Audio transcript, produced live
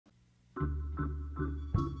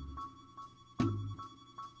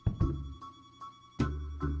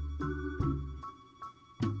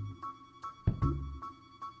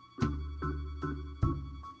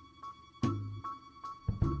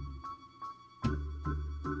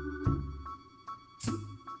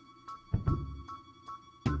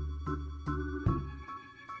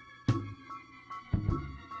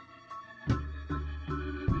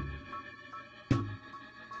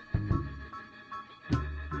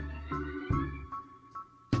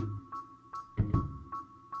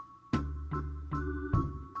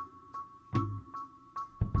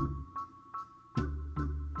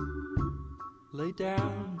lay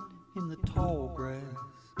down in the tall grass,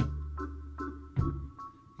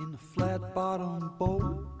 in the flat-bottom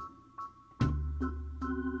boat.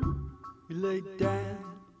 We lay down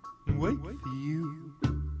and wait for you,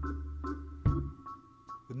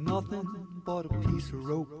 with nothing but a piece of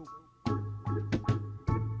rope,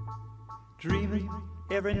 dreaming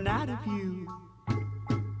every night of you,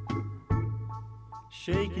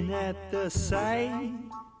 shaking at the sight.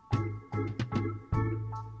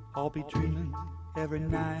 I'll be dreaming every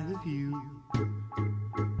night of you.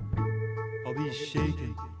 I'll be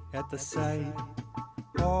shaking at the sight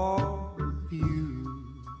of you.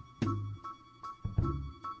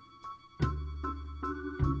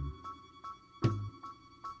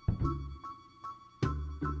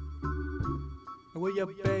 Will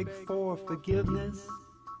you beg for forgiveness?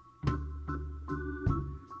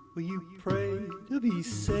 Will you pray to be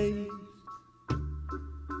saved?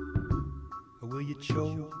 Or will you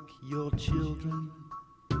choke your children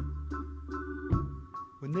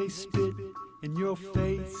when they spit in your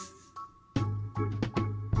face?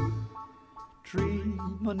 Dream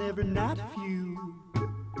on every night of you,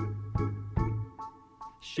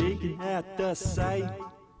 shaking at the sight.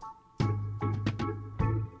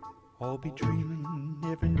 I'll be dreaming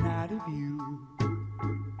every night of you.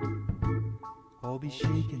 I'll be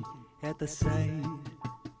shaking at the sight.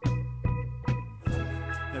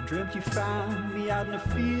 I dreamt you found me out in the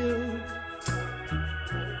field.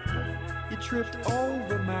 You tripped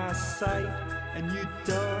over my sight and you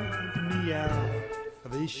dug me out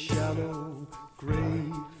of a shallow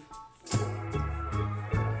grave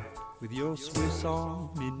with your Swiss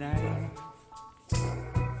Army knife.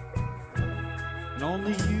 And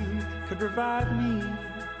only you could revive me,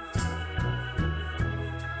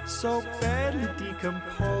 so badly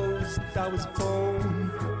decomposed I was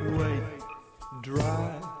bone weight,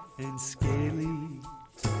 dry and scaly.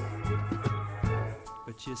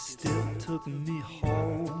 But you still took me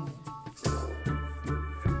home,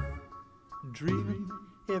 dreaming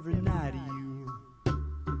every night of you,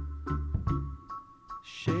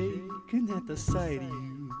 shaking at the sight of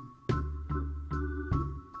you.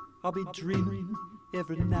 I'll be dreaming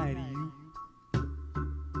every night of you.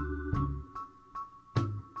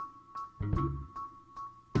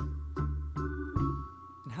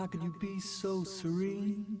 And how could you be so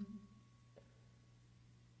serene?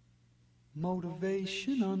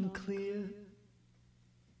 Motivation unclear,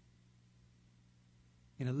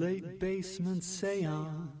 in a late basement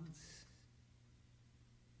seance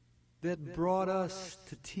that brought us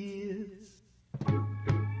to tears.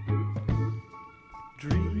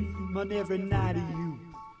 Dream on every night of you,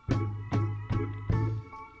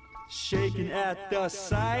 shaking at the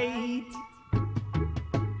sight.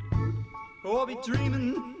 Oh, I'll be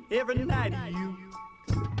dreaming every night of you.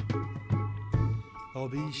 I'll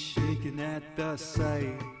be shaking at the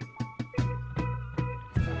sight.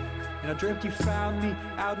 And I dreamt you found me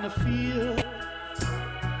out in the field.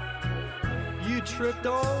 You tripped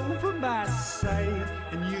over my sight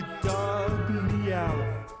and you dug me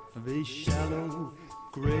out of a shallow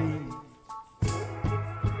grave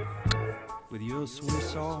with your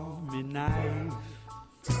Swiss Army knife.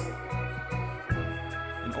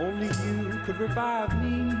 And only you could revive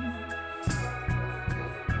me,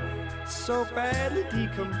 so badly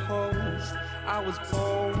decomposed I was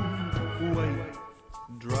bone weight,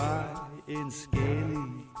 dry and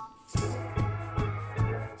scaly.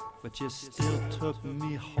 But you still took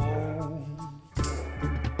me home,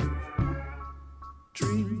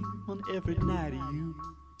 dream on every night of you,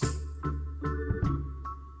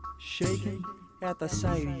 shaking at the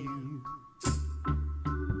sight of you.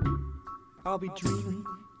 I'll be dreaming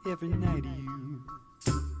every night of you.